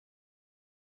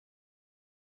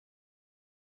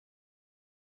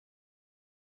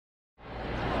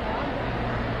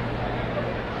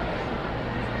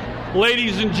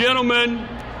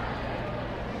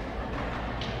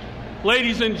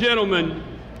Ladies and gentlemen,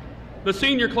 the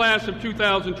senior class of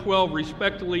 2012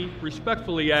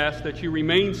 respectfully ask that you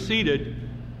remain seated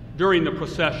during the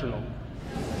processional.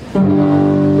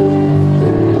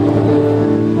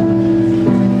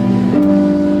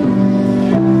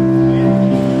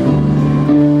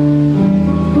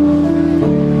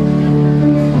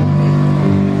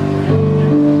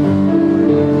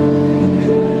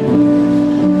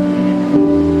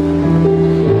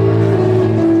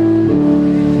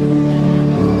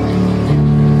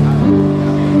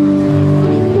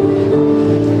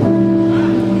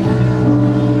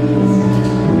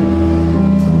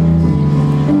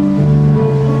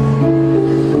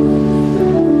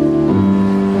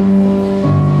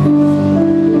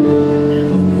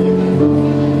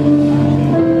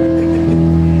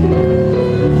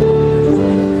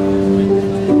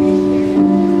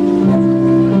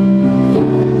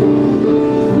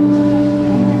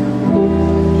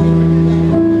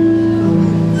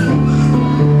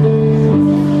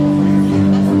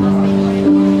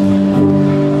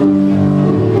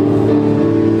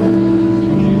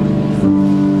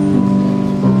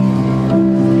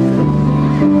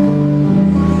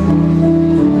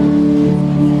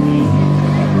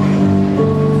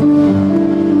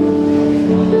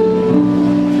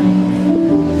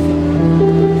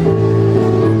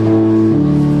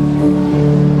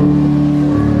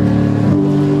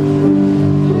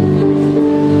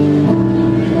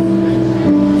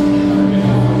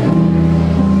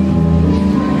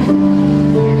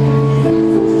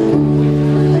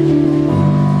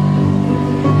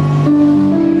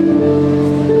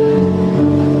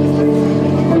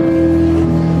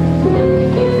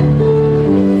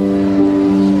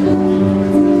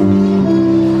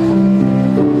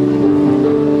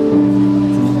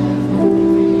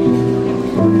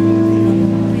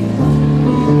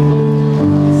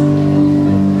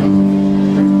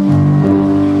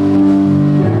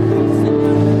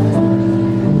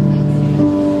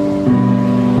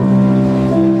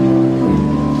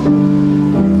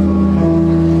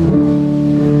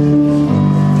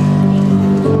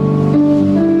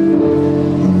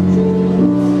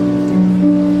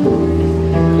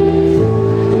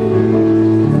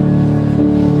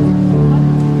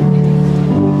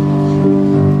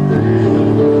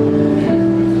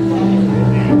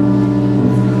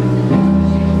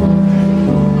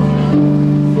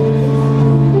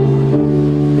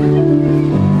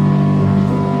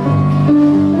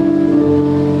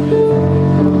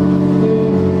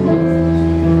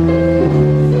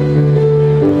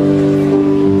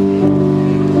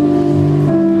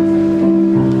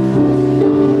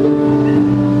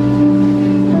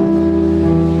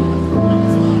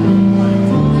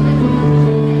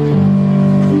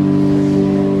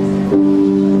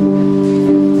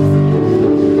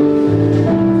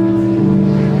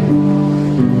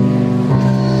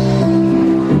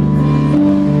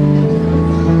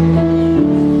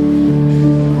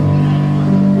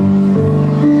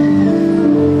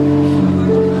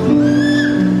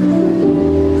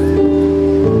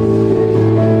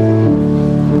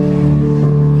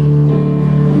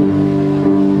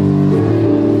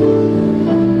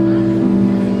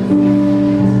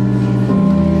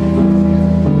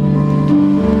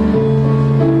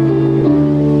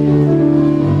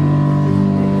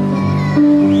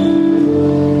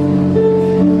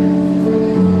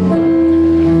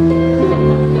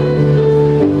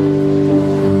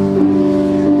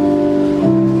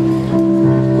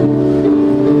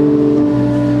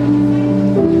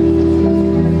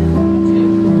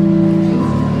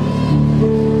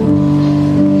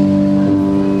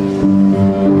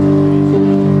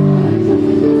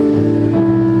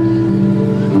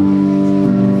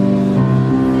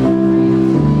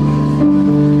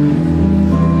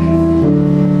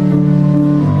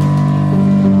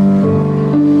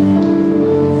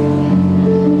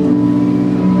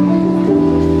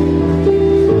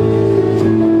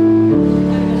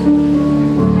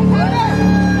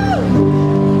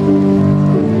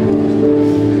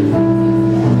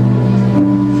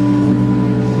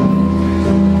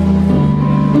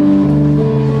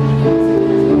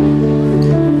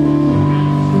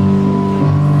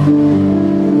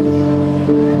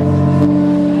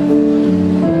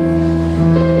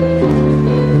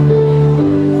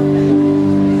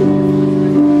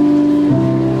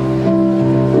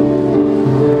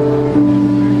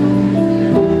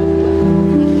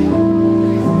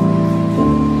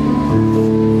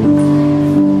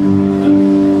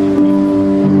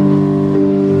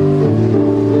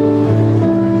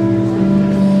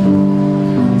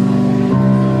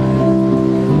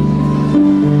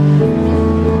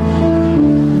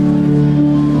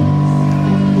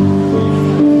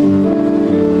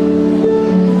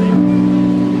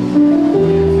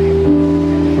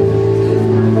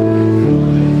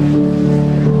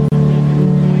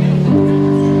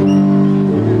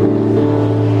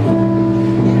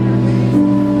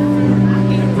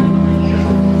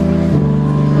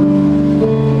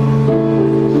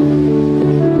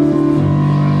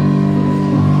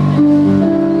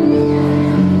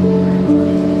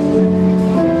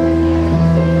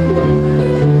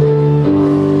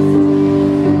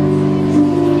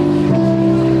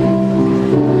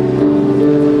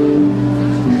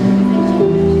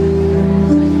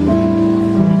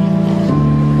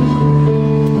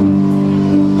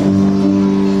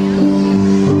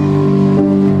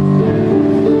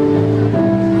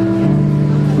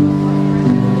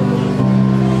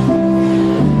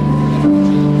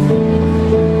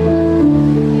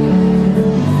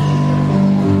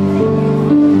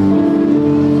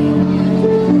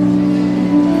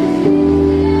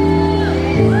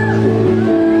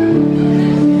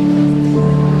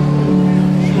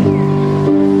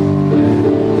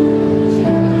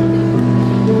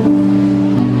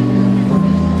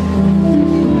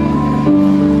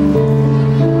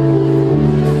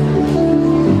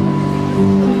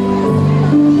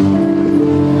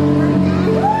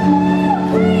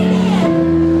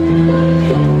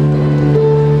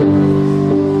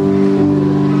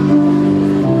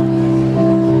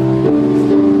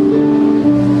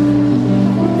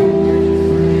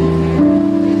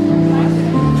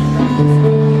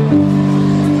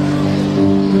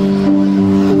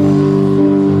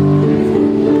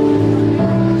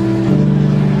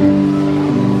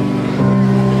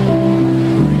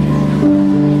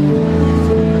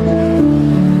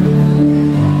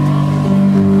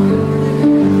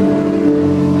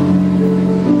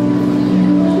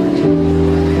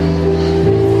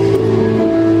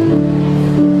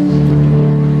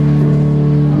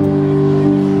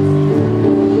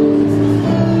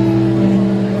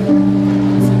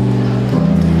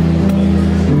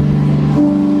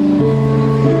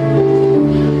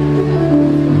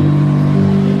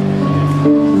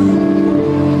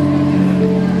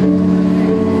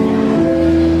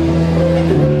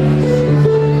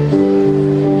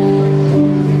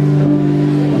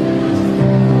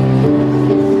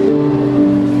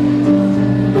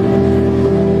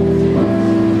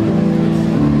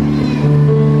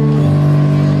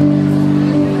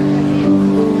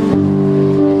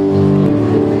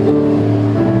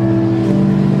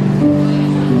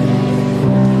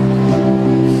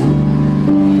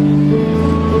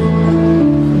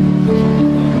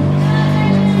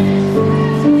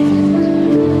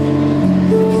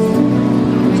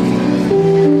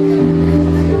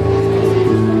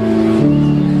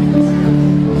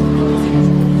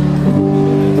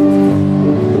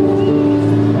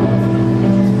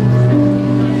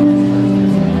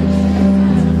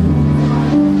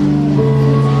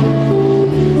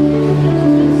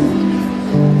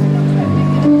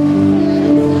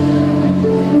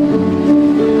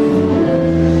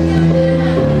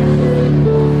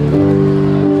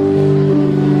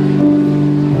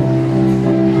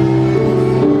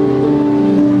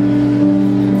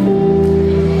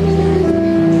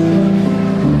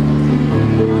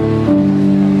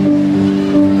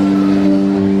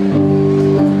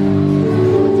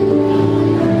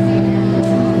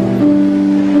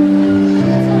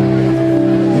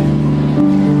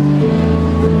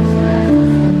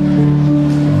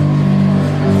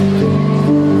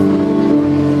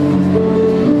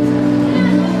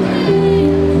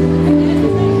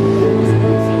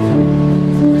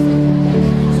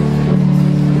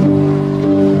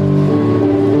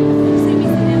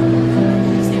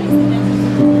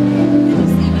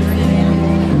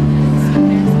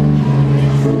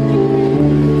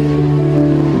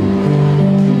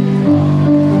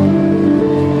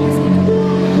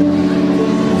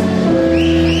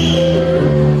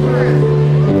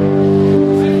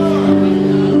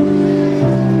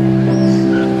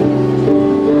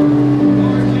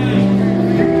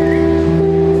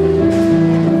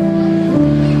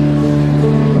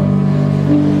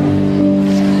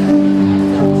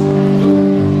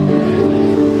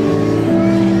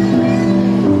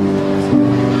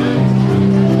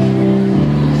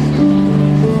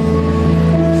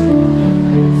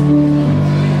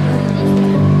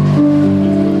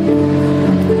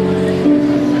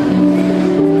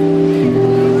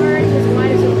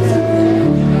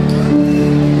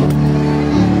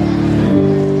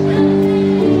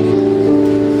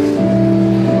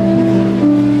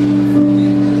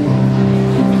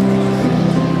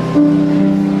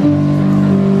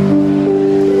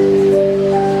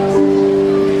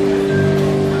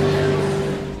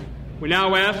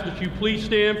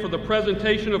 the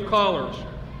presentation of colors,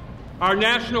 our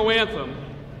national anthem,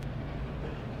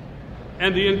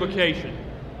 and the invocation.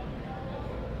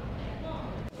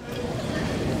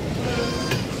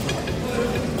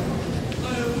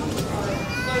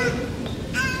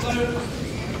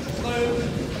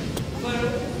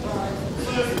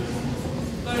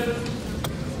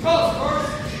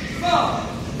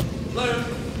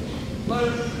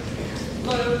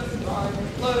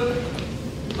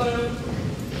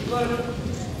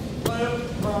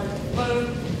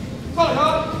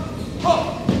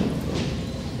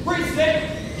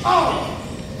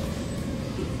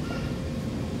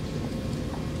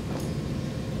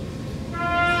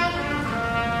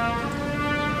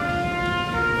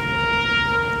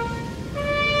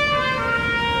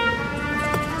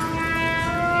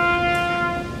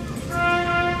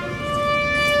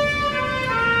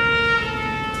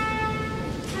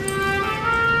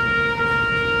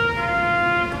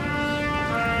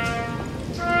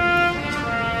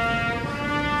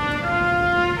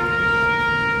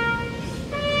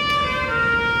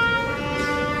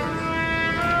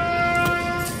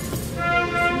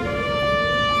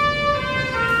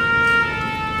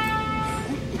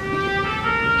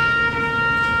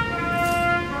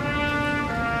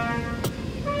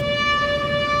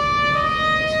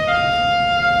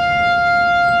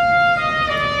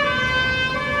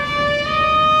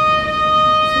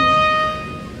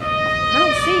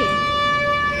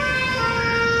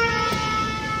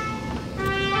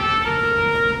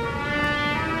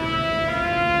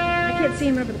 See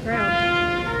him over the crowd.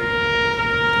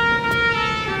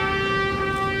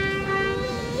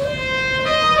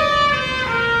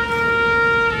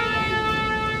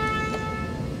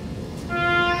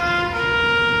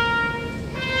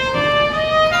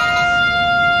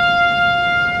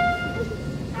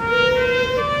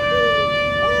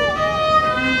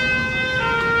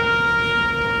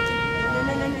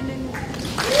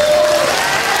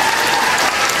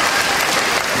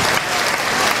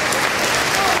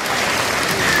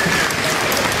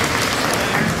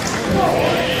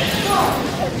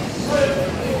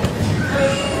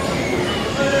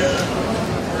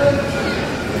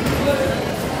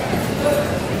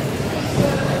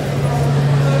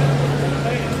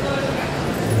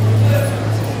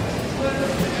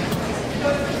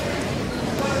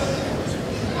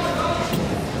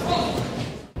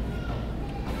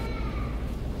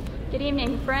 Good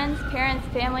evening, friends, parents,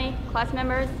 family, class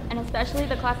members, and especially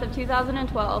the class of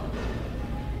 2012.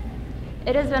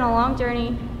 It has been a long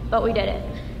journey, but we did it.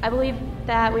 I believe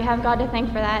that we have God to thank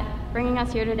for that, bringing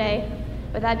us here today.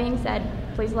 With that being said,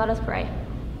 please let us pray.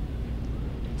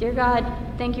 Dear God,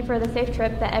 thank you for the safe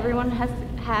trip that everyone has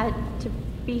had to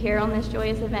be here on this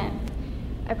joyous event.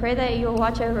 I pray that you will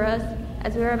watch over us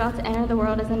as we are about to enter the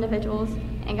world as individuals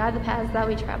and guide the paths that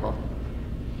we travel.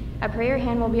 I pray your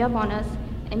hand will be up on us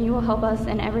and you will help us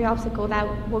in every obstacle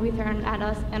that will be thrown at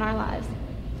us in our lives.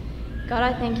 God,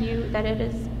 I thank you that it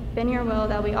has been your will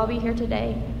that we all be here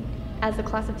today as the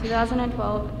class of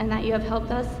 2012 and that you have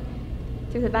helped us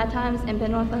through the bad times and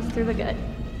been with us through the good.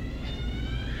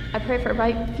 I pray for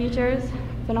bright futures,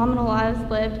 phenomenal lives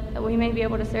lived, that we may be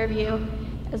able to serve you,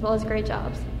 as well as great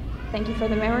jobs. Thank you for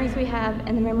the memories we have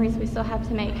and the memories we still have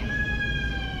to make.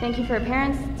 Thank you for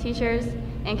parents, teachers,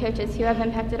 and coaches who have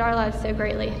impacted our lives so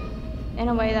greatly in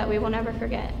a way that we will never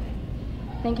forget.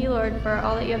 Thank you, Lord, for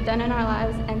all that you have done in our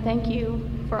lives, and thank you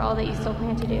for all that you still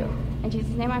plan to do. In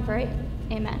Jesus' name I pray,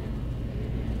 amen.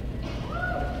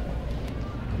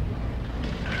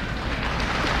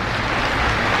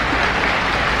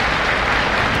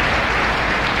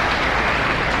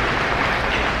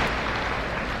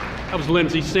 That was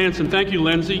Lindsay Sanson. Thank you,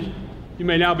 Lindsay. You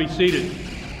may now be seated.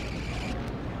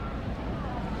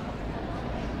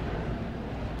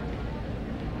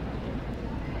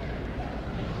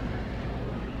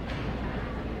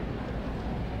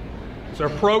 As our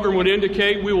program would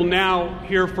indicate, we will now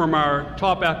hear from our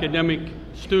top academic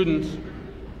students.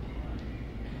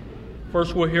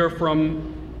 First, we'll hear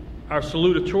from our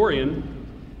salutatorian,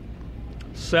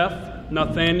 Seth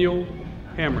Nathaniel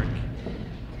Hamrick.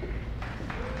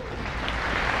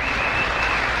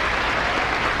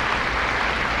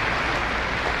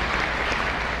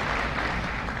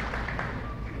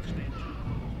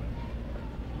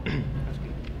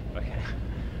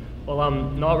 Well,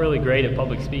 I'm not really great at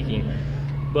public speaking,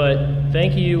 but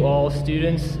thank you all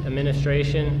students,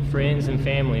 administration, friends, and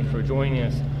family for joining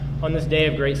us on this day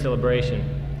of great celebration.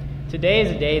 Today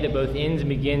is a day that both ends and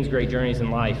begins great journeys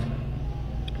in life.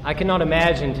 I cannot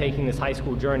imagine taking this high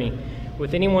school journey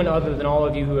with anyone other than all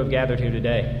of you who have gathered here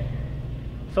today.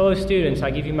 Fellow students,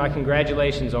 I give you my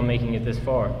congratulations on making it this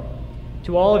far.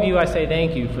 To all of you, I say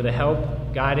thank you for the help,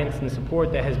 guidance, and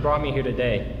support that has brought me here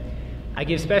today. I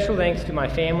give special thanks to my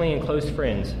family and close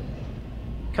friends.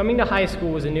 Coming to high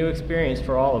school was a new experience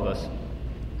for all of us.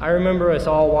 I remember us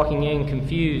all walking in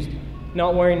confused,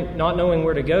 not knowing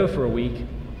where to go for a week.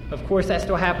 Of course, that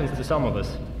still happens to some of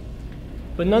us.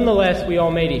 But nonetheless, we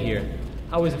all made it here.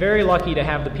 I was very lucky to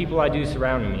have the people I do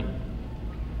surrounding me.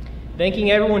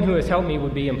 Thanking everyone who has helped me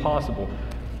would be impossible.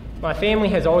 My family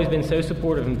has always been so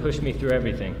supportive and pushed me through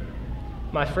everything.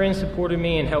 My friends supported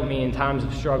me and helped me in times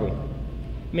of struggle.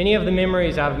 Many of the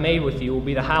memories I've made with you will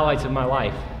be the highlights of my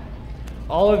life.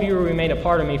 All of you will remain a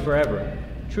part of me forever,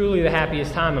 truly the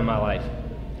happiest time in my life.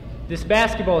 This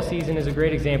basketball season is a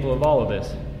great example of all of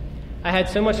this. I had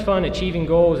so much fun achieving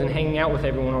goals and hanging out with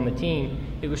everyone on the team.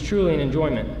 It was truly an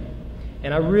enjoyment.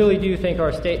 And I really do think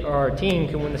our team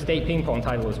can win the state ping pong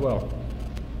title as well.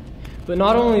 But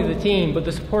not only the team, but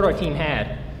the support our team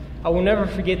had. I will never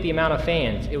forget the amount of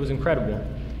fans. It was incredible.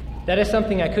 That is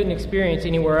something I couldn't experience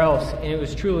anywhere else, and it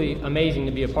was truly amazing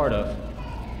to be a part of.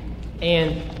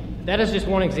 And that is just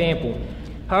one example.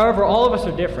 However, all of us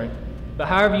are different, but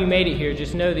however you made it here,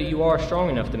 just know that you are strong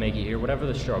enough to make it here, whatever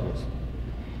the struggles.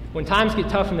 When times get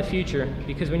tough in the future,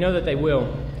 because we know that they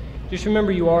will, just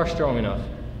remember you are strong enough.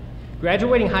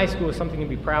 Graduating high school is something to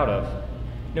be proud of.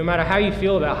 No matter how you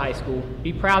feel about high school,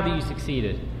 be proud that you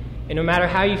succeeded. And no matter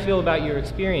how you feel about your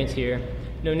experience here,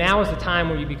 know now is the time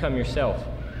where you become yourself.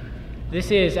 This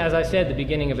is, as I said, the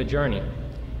beginning of a journey.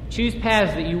 Choose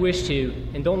paths that you wish to,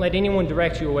 and don't let anyone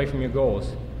direct you away from your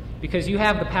goals, because you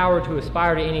have the power to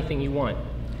aspire to anything you want.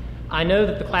 I know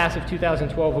that the class of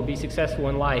 2012 will be successful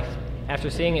in life after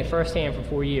seeing it firsthand for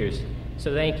 4 years.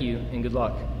 So thank you, and good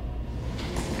luck.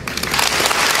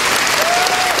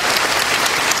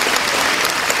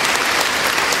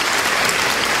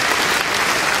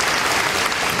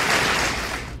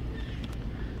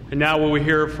 And now we will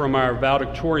hear from our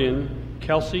valedictorian,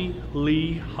 Kelsey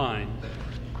Lee Hine.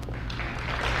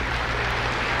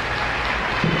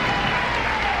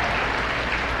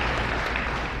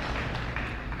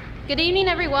 Good evening,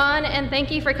 everyone, and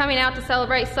thank you for coming out to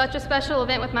celebrate such a special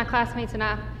event with my classmates and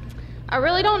I. I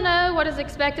really don't know what is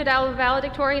expected out of a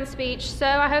valedictorian speech, so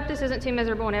I hope this isn't too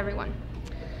miserable on everyone.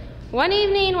 One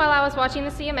evening while I was watching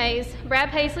the CMAs, Brad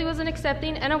Paisley was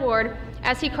accepting an award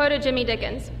as he quoted Jimmy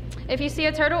Dickens. If you see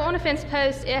a turtle on a fence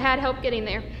post, it had help getting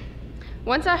there.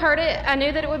 Once I heard it, I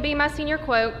knew that it would be my senior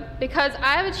quote because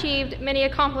I have achieved many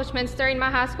accomplishments during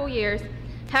my high school years,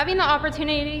 having the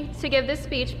opportunity to give this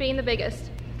speech being the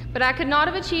biggest. But I could not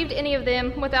have achieved any of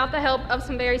them without the help of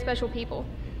some very special people.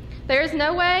 There is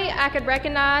no way I could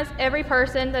recognize every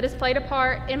person that has played a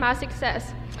part in my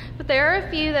success, but there are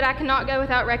a few that I cannot go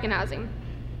without recognizing.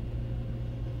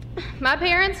 My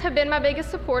parents have been my biggest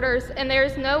supporters, and there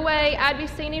is no way I'd be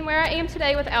standing where I am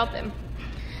today without them.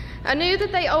 I knew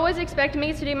that they always expected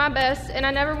me to do my best, and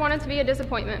I never wanted to be a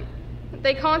disappointment.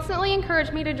 They constantly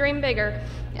encouraged me to dream bigger,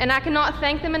 and I cannot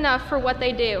thank them enough for what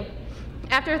they do.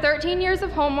 After 13 years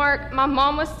of homework, my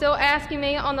mom was still asking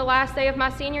me on the last day of my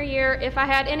senior year if I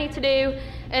had any to do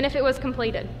and if it was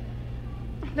completed.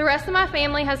 The rest of my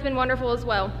family has been wonderful as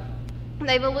well.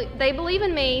 They believe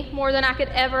in me more than I could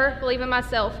ever believe in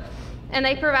myself, and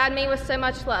they provide me with so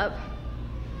much love.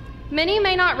 Many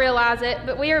may not realize it,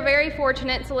 but we are very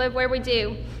fortunate to live where we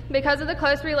do because of the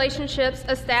close relationships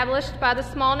established by the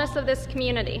smallness of this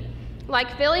community,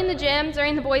 like filling the gym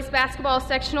during the boys' basketball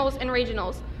sectionals and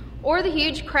regionals, or the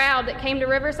huge crowd that came to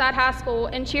Riverside High School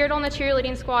and cheered on the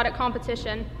cheerleading squad at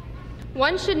competition.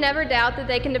 One should never doubt that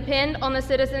they can depend on the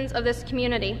citizens of this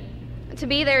community to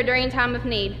be there during time of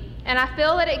need, and I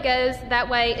feel that it goes that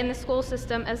way in the school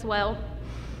system as well.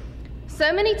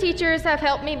 So many teachers have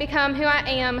helped me become who I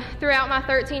am throughout my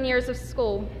 13 years of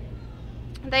school.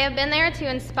 They have been there to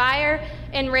inspire,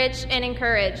 enrich, and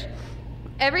encourage.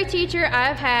 Every teacher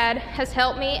I've had has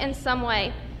helped me in some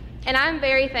way, and I'm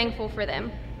very thankful for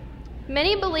them.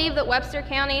 Many believe that Webster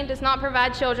County does not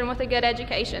provide children with a good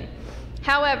education.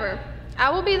 However, I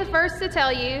will be the first to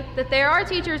tell you that there are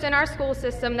teachers in our school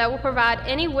system that will provide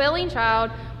any willing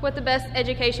child with the best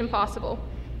education possible.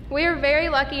 We are very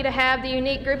lucky to have the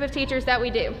unique group of teachers that we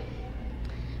do.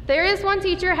 There is one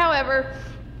teacher, however,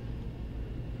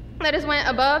 that has went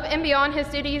above and beyond his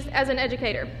duties as an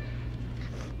educator.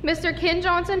 Mr. Ken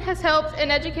Johnson has helped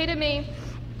and educated me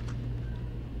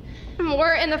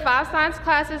more in the 5 science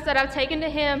classes that I've taken to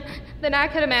him than I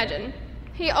could imagine.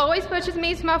 He always pushes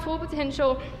me to my full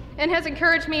potential and has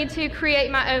encouraged me to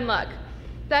create my own luck.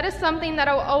 That is something that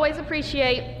I will always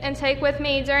appreciate and take with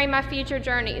me during my future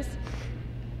journeys.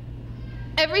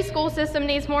 Every school system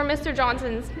needs more Mr.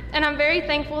 Johnsons, and I'm very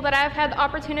thankful that I have had the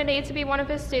opportunity to be one of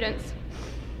his students.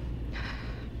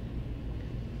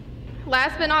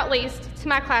 Last but not least, to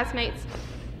my classmates,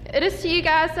 it is to you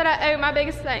guys that I owe my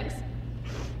biggest thanks.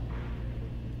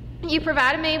 You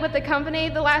provided me with the company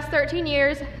the last 13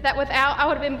 years that without I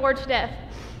would have been bored to death.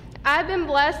 I've been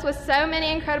blessed with so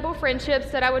many incredible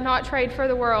friendships that I would not trade for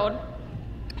the world.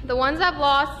 The ones I've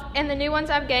lost and the new ones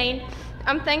I've gained,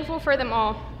 I'm thankful for them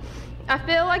all. I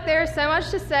feel like there is so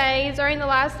much to say during the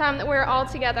last time that we're all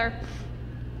together.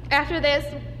 After this,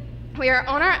 we are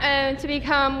on our own to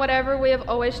become whatever we have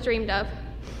always dreamed of.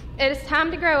 It is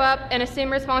time to grow up and assume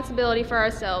responsibility for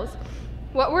ourselves.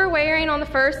 What we're wearing on the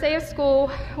first day of school,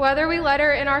 whether we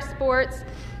letter in our sports,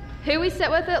 who we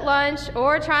sit with at lunch,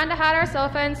 or trying to hide our cell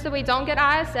phones so we don't get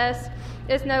ISS,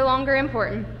 is no longer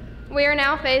important. We are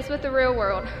now faced with the real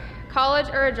world, college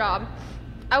or a job.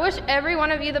 I wish every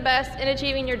one of you the best in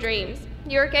achieving your dreams.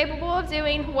 You are capable of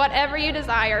doing whatever you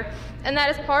desire, and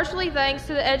that is partially thanks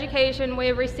to the education we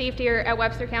have received here at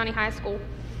Webster County High School.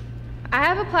 I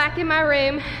have a plaque in my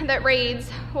room that reads,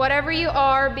 "Whatever you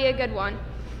are, be a good one."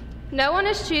 No one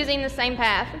is choosing the same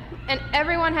path, and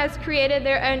everyone has created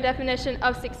their own definition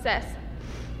of success.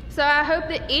 So I hope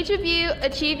that each of you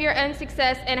achieve your own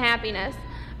success and happiness.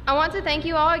 I want to thank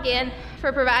you all again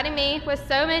for providing me with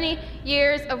so many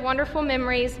years of wonderful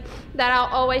memories that I'll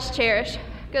always cherish.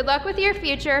 Good luck with your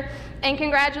future, and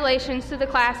congratulations to the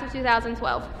class of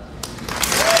 2012.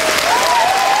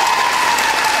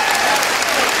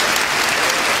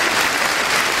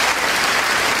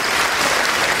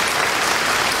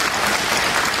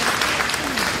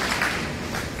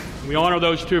 We honor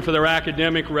those two for their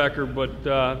academic record, but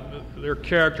their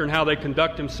character and how they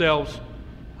conduct themselves,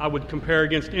 I would compare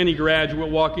against any graduate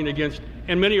walking against,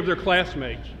 and many of their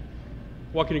classmates,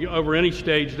 walking over any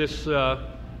stage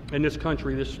in this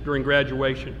country during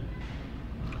graduation.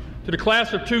 To the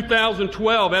class of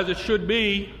 2012, as it should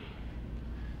be,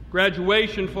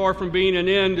 graduation, far from being an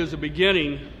end, is a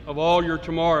beginning of all your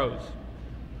tomorrows.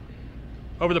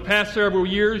 Over the past several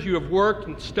years, you have worked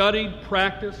and studied,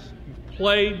 practiced,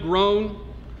 played, grown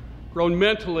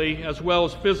mentally as well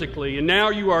as physically, and now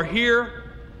you are here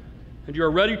and you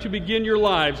are ready to begin your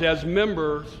lives as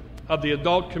members of the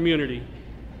adult community.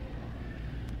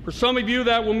 For some of you,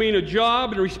 that will mean a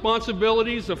job and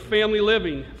responsibilities of family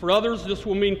living. For others, this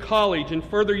will mean college and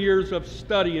further years of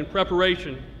study and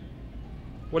preparation.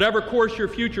 Whatever course your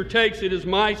future takes, it is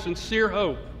my sincere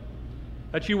hope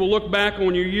that you will look back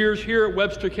on your years here at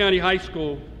Webster County High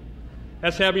School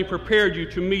as having prepared you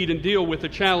to meet and deal with the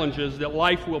challenges that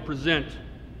life will present.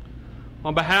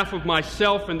 On behalf of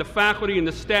myself and the faculty and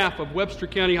the staff of Webster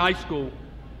County High School,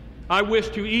 I wish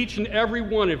to each and every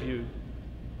one of you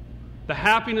the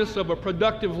happiness of a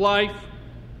productive life,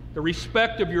 the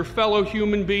respect of your fellow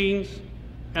human beings,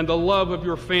 and the love of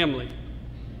your family.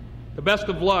 The best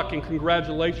of luck and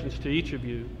congratulations to each of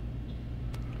you.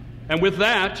 And with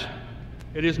that,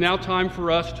 it is now time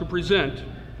for us to present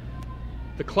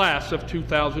the class of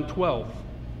 2012.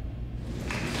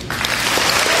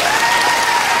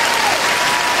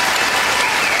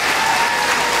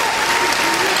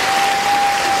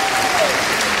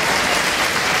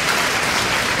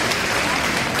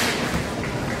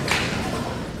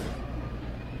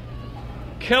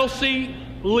 Kelsey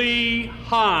Lee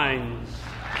Hines.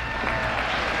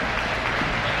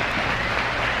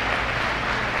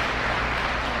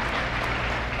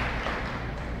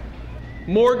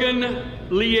 Morgan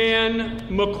Leanne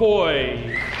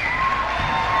McCoy.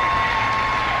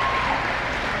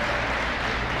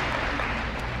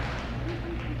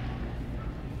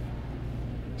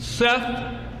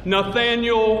 Seth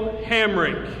Nathaniel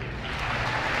Hamrick.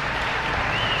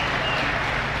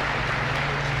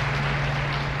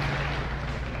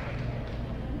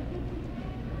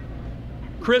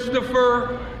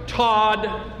 Christopher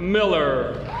Todd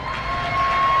Miller.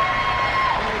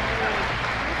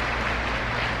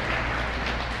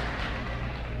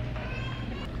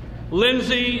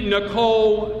 Lindsay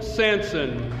Nicole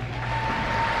Sanson.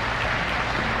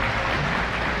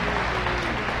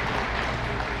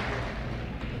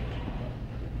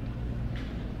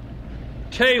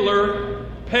 Taylor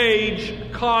Paige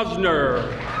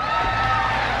Cosner.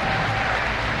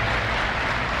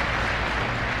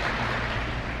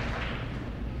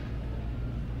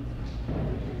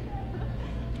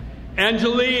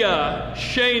 Angelia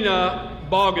Shayna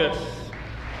Bogus.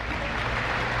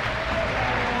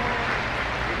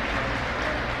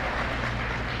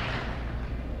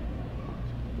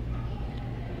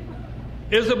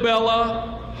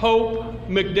 Isabella Hope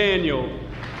McDaniel.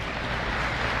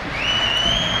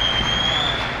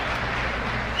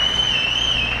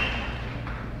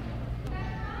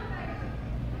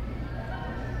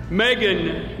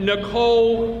 Megan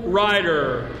Nicole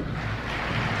Ryder.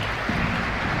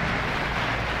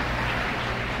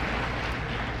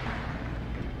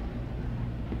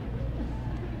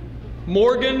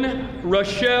 Morgan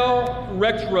Rochelle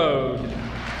Rexroad.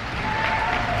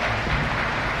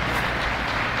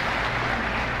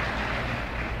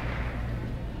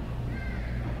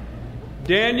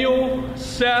 Daniel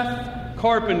Seth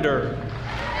Carpenter.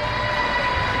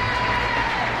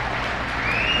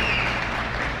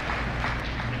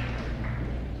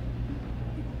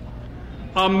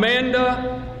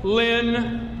 Amanda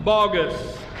Lynn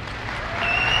Bogus.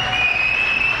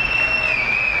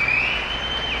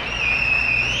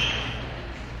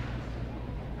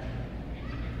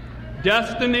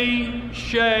 Destiny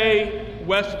Shea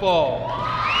Westfall.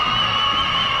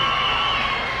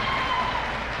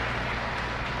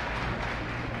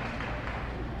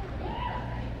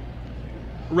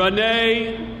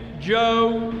 Renee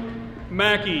Joe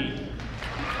Mackey.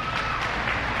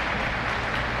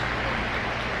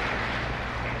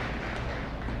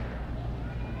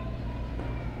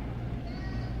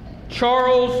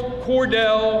 Charles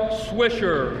Cordell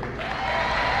Swisher.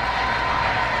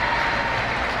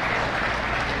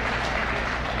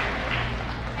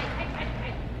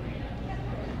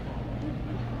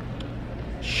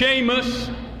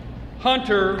 Seamus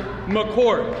Hunter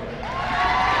McCourt.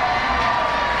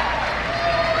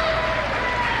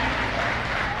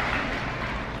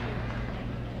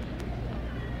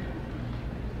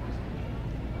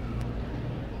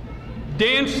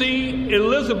 Dancy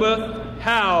Elizabeth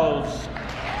Howes.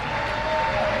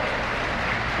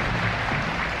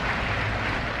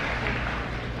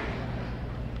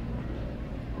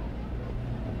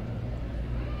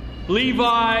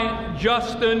 Levi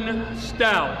Justin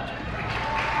Stout.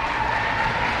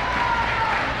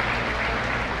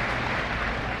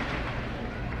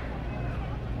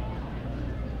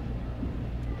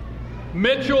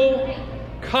 Mitchell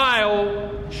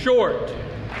Kyle Short.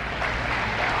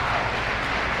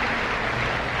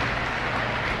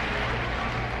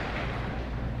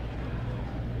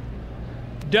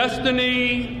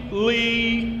 Destiny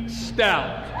Lee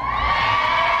Stout.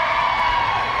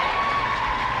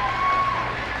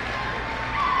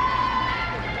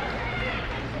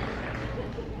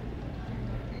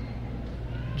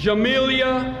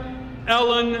 Jamelia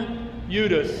Ellen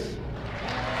Udis.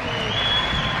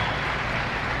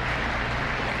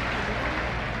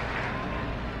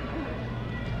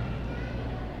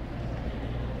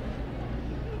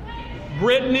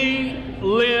 Brittany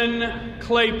Lynn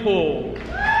Claypool.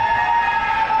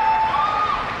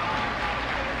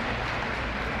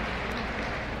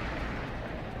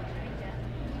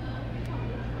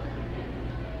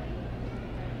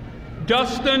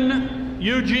 Dustin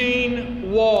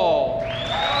Eugene Wall.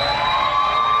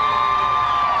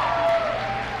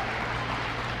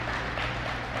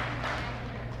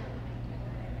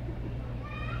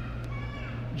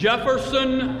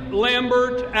 Jefferson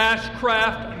Lambert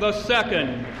Ashcraft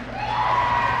II.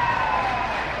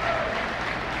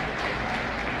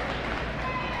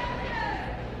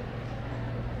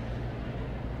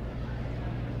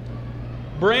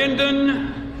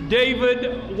 Brandon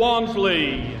David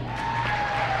Walmsley.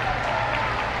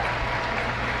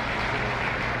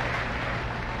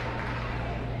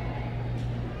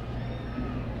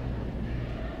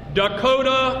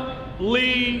 Dakota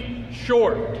Lee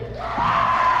Short.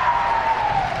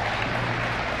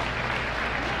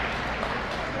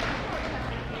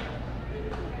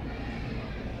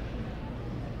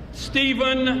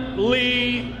 Stephen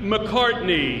Lee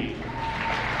McCartney.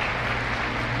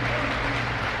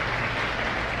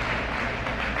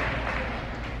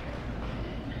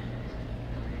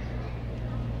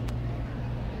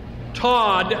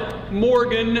 Todd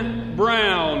Morgan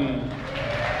Brown.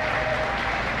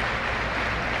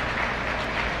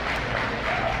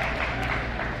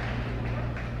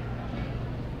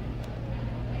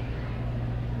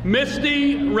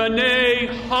 Misty Renee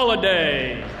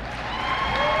Holliday.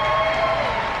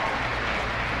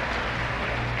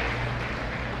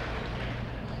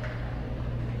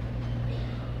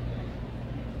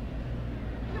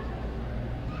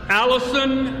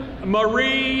 Allison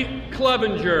Marie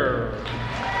Clevenger.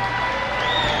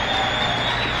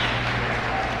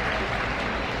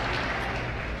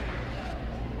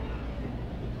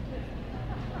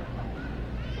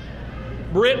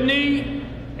 Brittany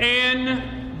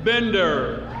Ann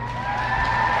Bender.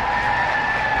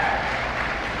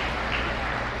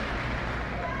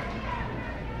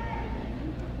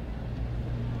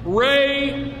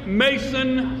 Ray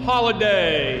Mason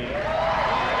Holiday.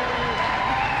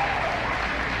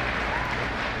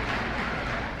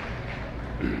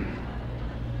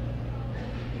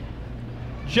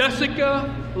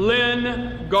 Jessica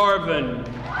Lynn Garvin.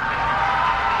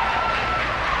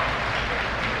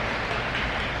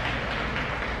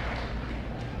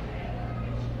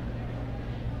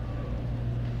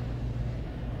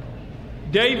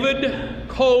 David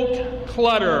Colt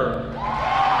Clutter.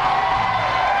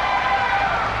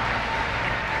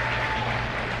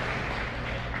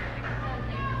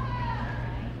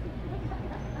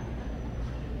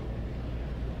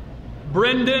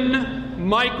 Brendan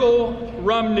Michael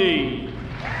Rumney.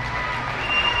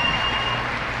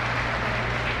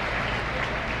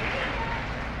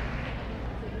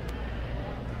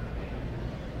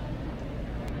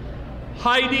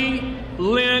 Heidi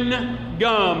Lynn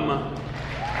Gum.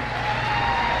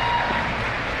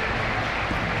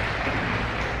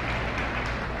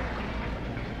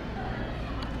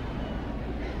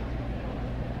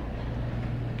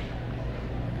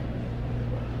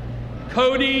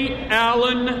 Cody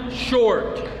Allen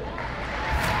Short.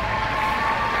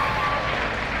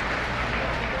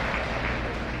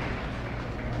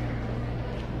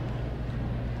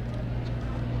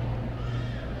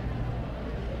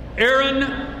 Erin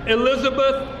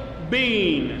Elizabeth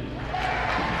Bean.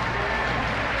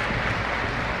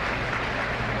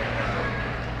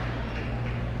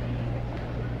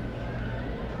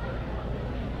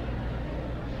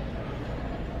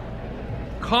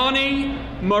 Connie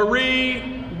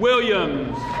Marie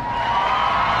Williams.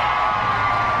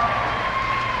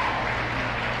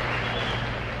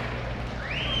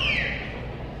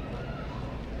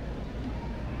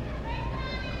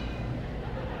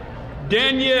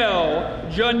 Danielle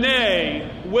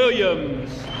Janae Williams.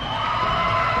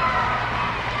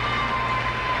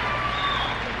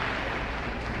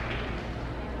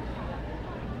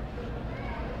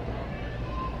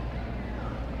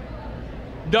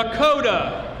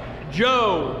 Dakota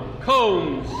Joe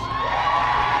Combs.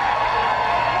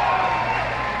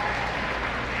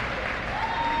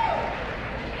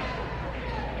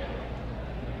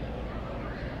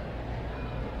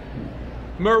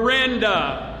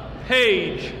 Miranda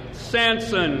Paige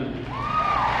Sanson.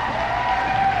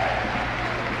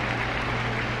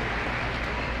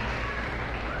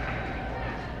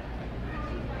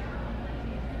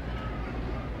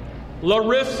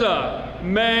 Larissa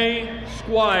May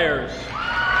Squires.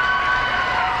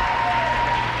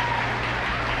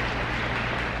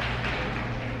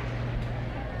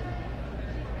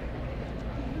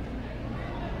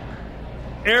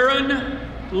 Aaron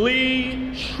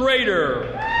Lee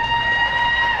Schrader.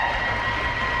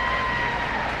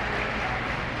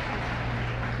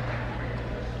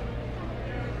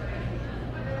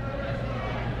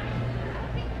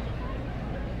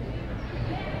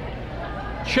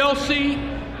 Chelsea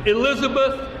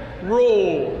Elizabeth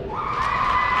Rule.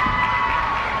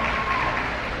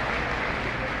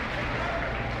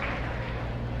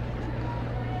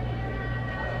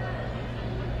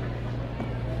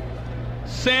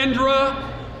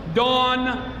 Sandra Dawn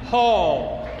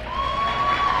Hall.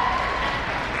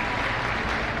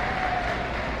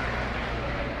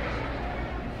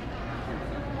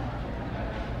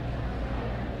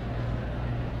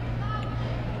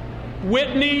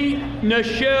 Whitney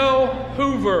Nichelle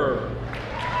Hoover.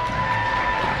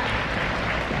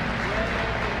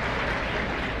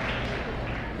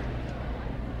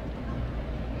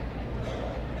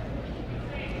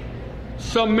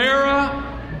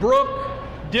 Samara Brooke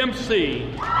Dempsey.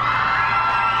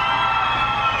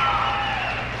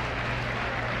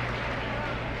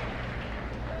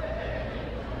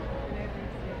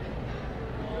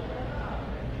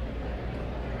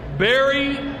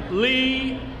 Barry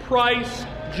Lee Price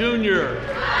Jr.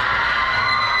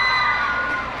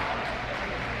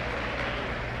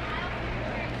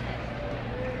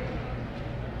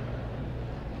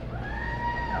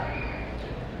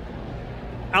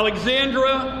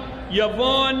 Alexandra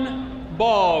Yvonne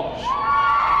Boggs.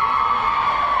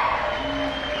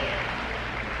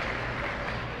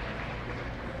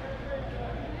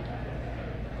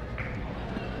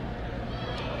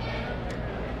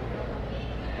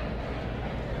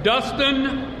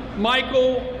 Dustin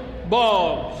Michael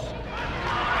Boggs.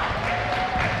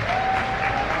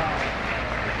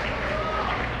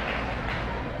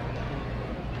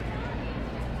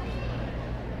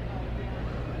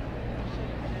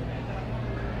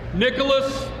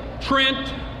 Nicholas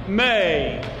Trent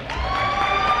May.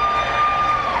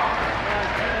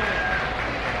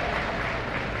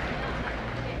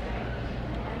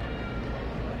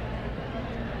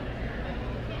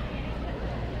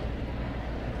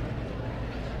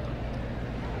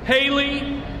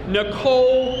 Haley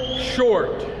Nicole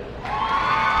Short.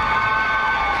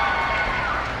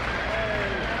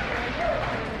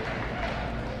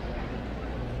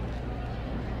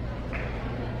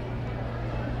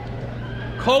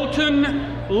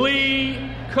 Colton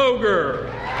Lee Koger.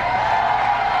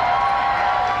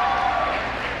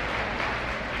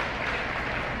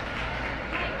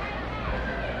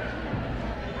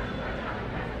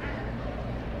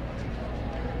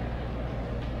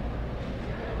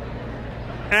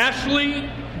 Ashley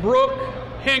Brooke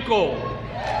Hinkle.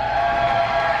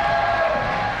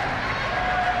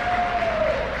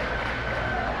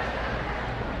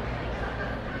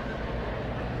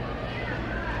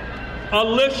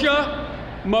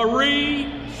 Alicia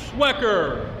Marie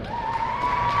Swecker.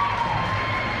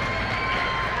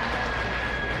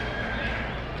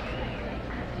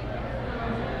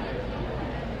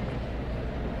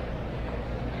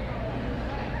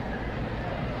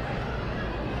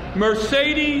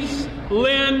 Mercedes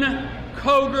Lynn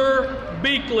Koger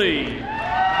Beakley.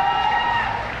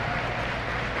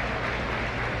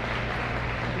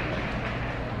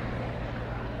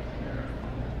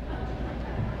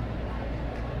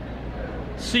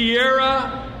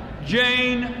 Sierra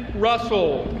Jane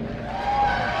Russell.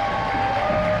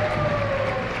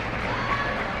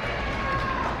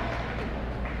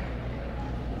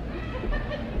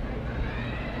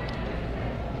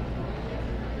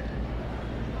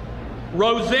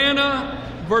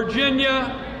 Rosanna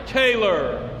Virginia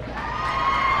Taylor.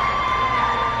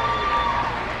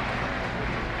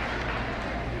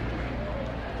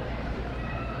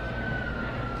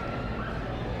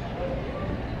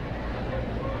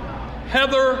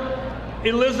 Heather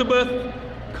Elizabeth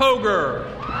Koger.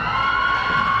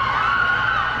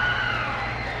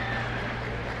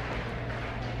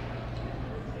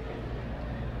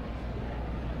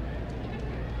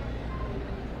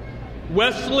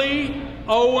 Wesley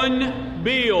Owen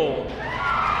Beal.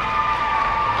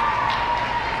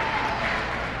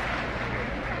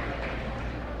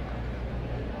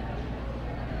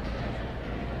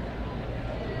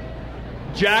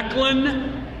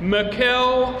 Jacqueline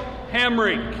McKell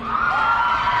Hamrick.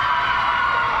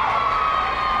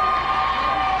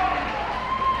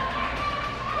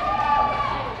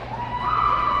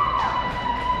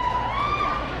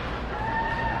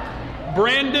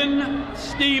 Brandon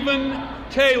Stephen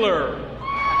Taylor.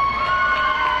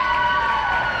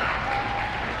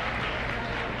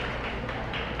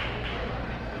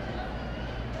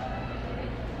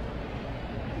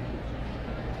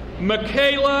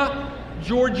 Michaela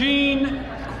Georgine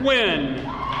Quinn.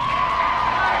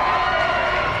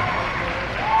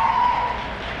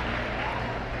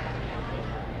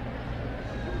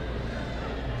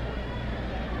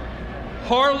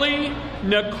 Harley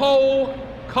Nicole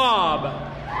Cobb.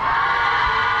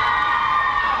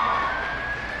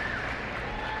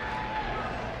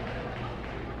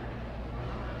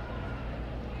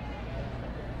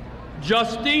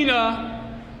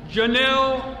 Justina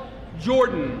Janelle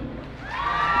Jordan.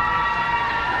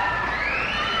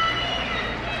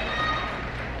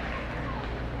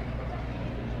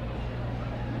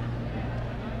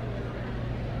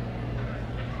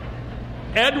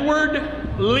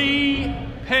 Edward Lee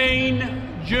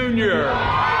Payne Jr.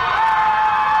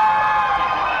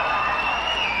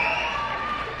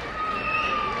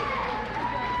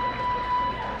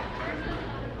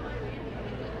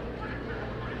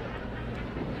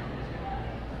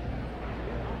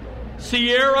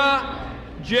 Sierra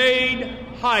Jade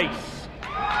Heiss.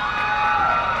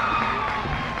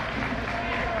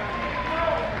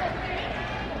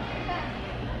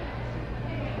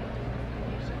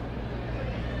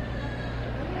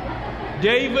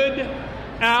 David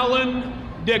Allen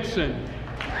Dixon.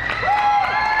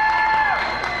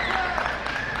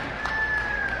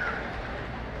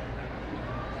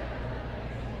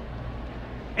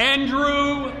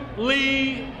 Andrew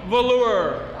Lee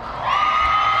Valure.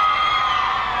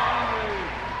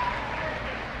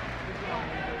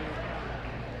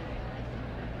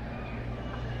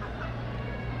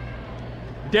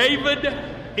 David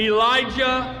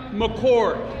Elijah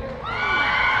McCourt.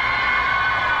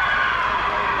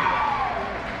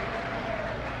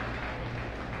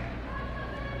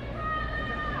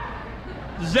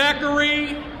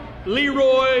 Zachary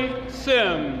Leroy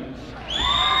Sims.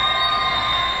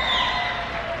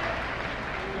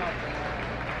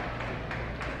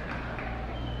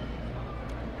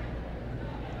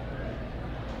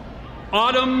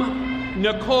 Autumn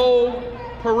Nicole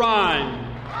Perrine.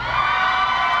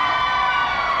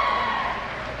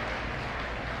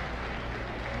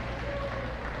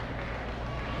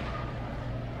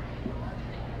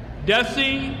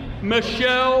 Desi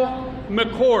Michelle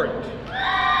McCourt.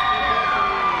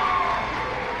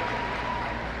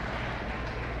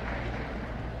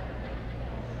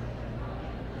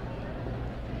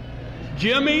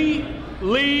 Jimmy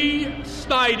Lee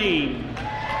Steiding.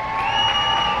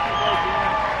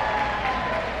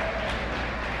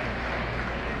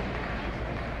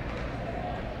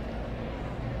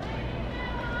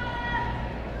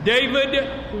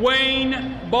 David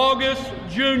Wayne Bogus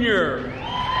Jr.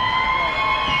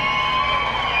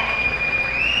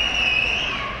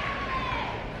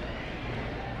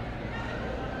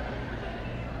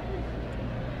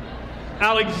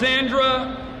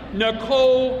 Alexandra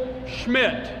Nicole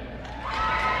Schmidt.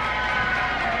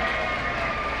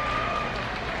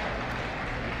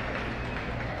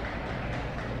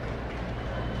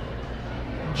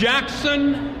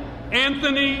 Jackson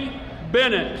Anthony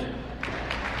Bennett.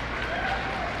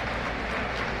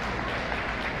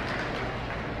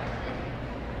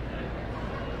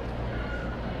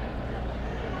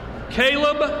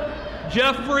 Caleb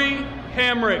Jeffrey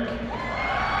Hamrick.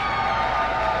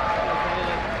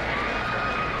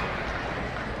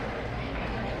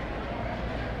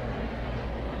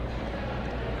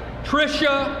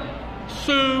 Trisha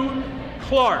Sue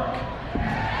Clark.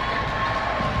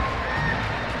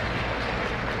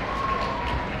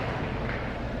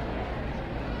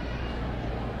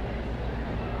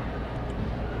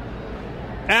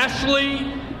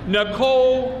 Ashley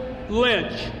Nicole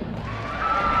Lynch.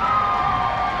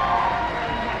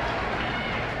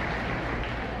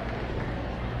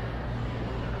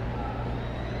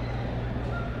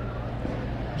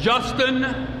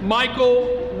 Justin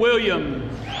Michael Williams.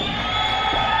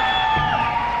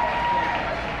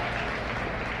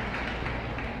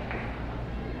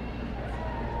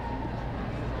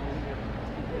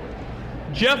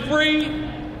 Jeffrey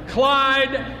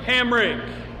Clyde Hamrick.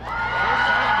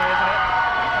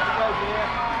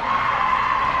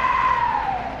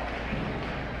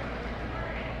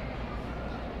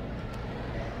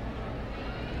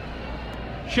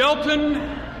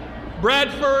 Shelton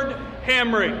Bradford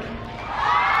Hamrick.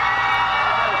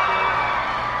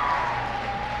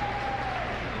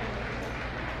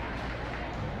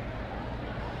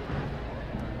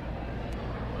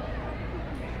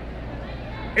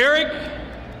 Eric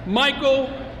Michael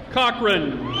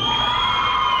Cochran.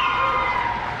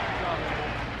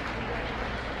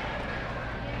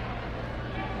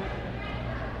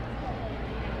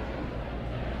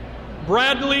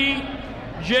 Bradley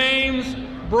James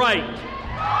Bright.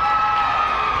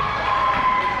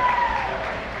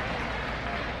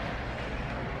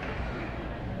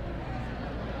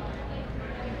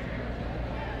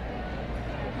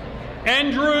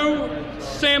 Andrew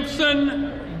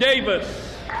Sampson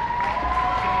Davis.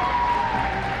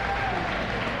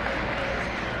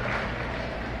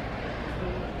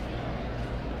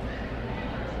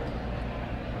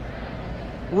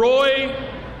 Roy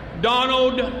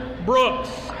Donald Brooks.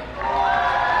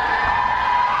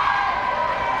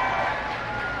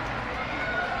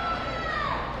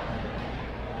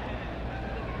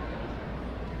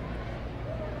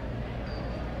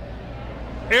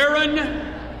 Aaron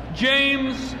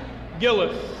James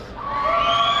Gillis.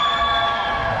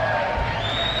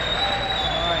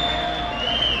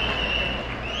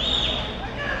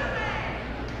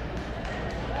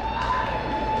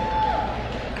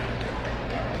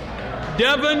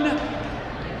 Devin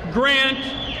Grant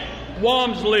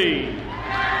Walmsley.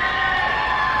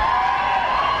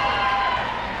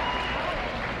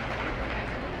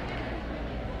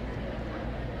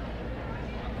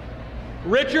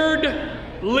 Richard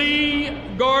Lee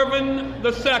Garvin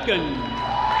II.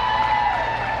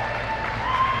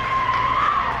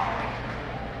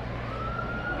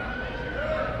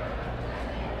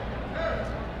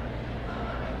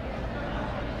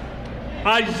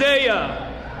 Isaiah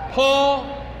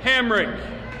Paul Hamrick.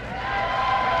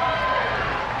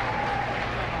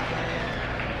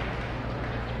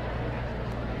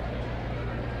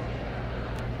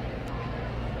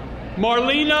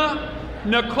 Marlena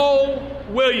Nicole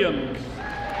Williams.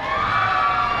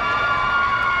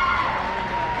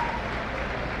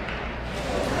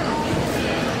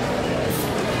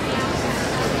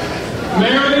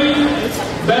 Mary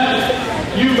Beth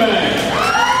Eubank.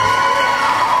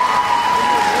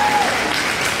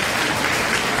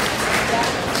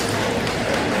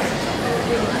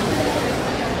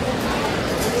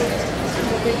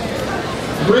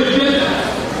 Bridget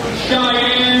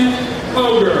Cheyenne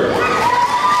Coder.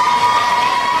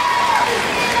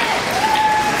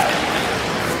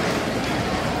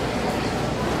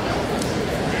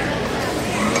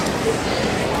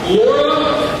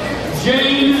 Laura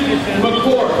Jane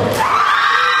McCourt.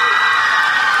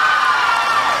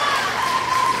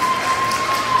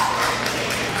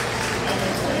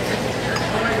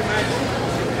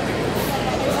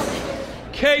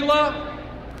 Kayla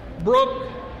Brooke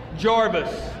Jarvis.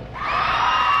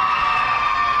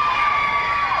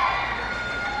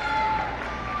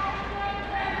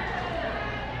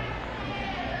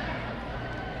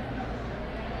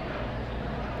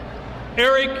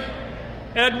 Eric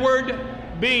Edward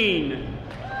Bean.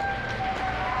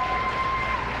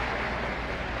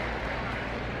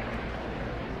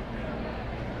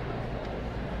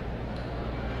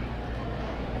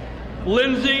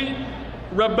 Lindsay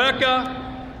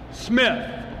Rebecca Smith.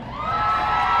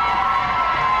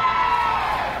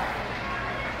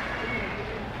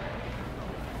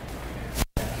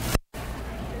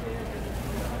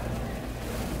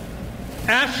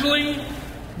 Ashley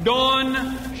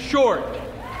Dawn Short.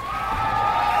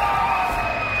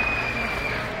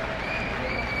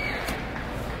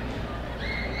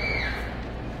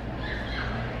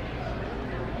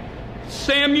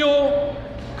 Samuel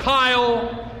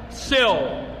Kyle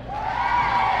Sill.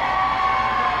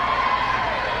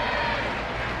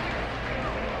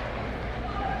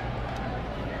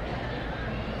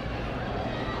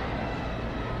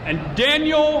 And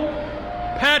Daniel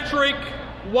Patrick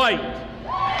White.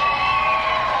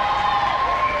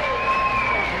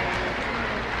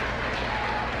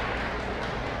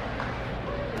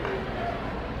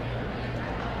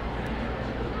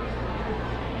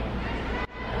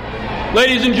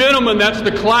 Ladies and gentlemen, that's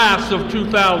the class of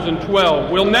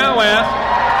 2012. We'll now ask...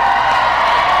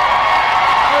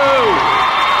 Oh,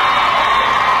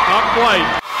 not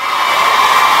quite.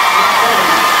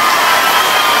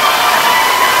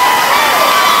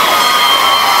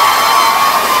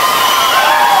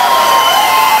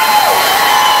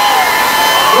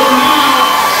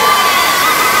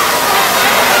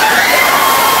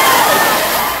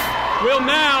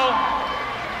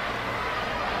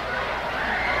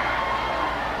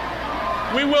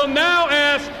 We will now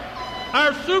ask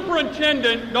our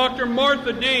superintendent, Dr.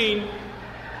 Martha Dean,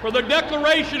 for the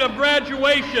declaration of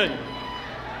graduation.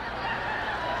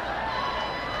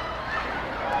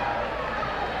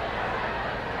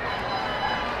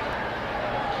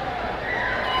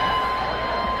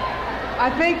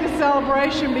 I think the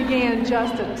celebration began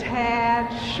just a tad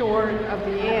short of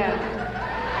the end.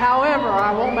 However,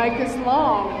 I won't make this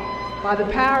long. By the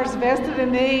powers vested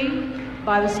in me,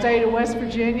 by the state of West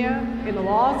Virginia, in the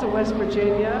laws of West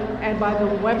Virginia, and by the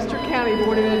Webster County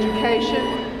Board of Education,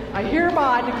 I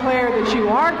hereby declare that you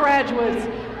are graduates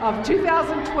of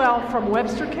 2012 from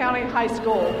Webster County High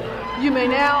School. You may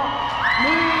now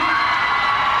move.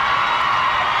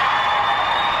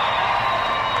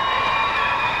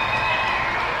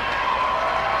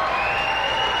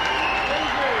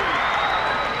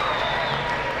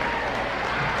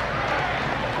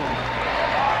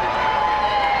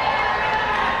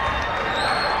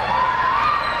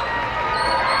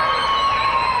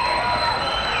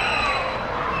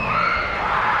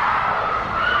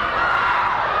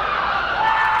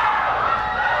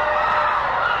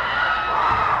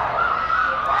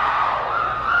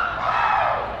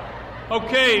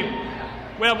 Okay,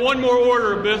 we have one more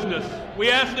order of business.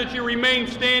 We ask that you remain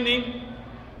standing.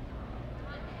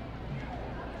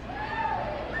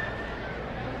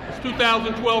 This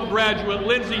 2012 graduate,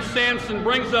 Lindsay Sanson,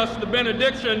 brings us the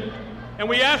benediction, and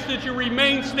we ask that you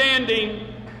remain standing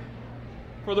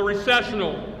for the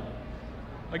recessional.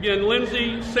 Again,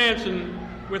 Lindsay Sanson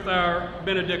with our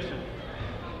benediction.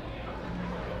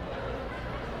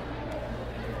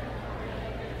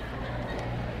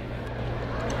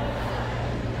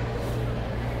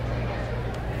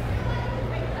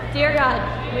 Dear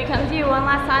God, we come to you one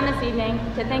last time this evening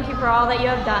to thank you for all that you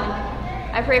have done.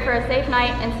 I pray for a safe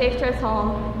night and safe trips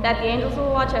home, that the angels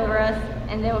will watch over us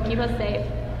and they will keep us safe.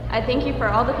 I thank you for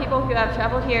all the people who have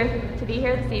traveled here to be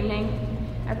here this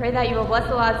evening. I pray that you will bless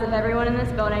the lives of everyone in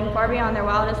this building far beyond their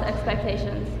wildest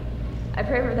expectations. I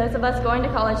pray for those of us going to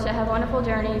college to have wonderful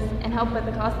journeys and help with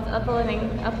the costs of the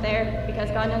living up there, because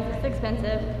God knows it's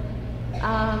expensive.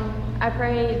 I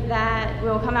pray that we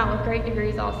will come out with great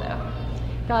degrees also.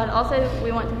 God, also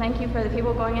we want to thank you for the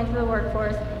people going into the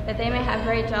workforce, that they may have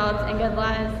great jobs and good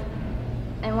lives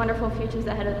and wonderful futures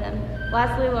ahead of them.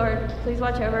 Lastly, Lord, please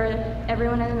watch over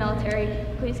everyone in the military.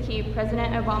 Please keep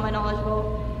President Obama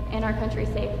knowledgeable and our country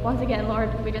safe. Once again, Lord,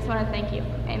 we just want to thank you.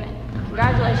 Amen.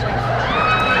 Congratulations.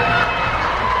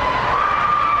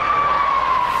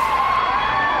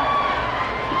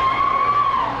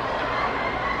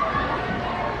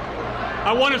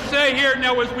 I want to say here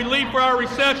now, as we leave for our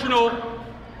recessional,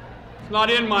 it's not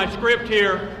in my script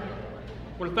here.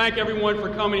 I want to thank everyone for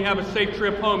coming. Have a safe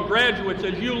trip home. Graduates,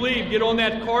 as you leave, get on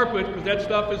that carpet because that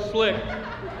stuff is slick.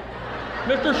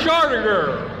 Mr.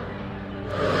 Schardiger.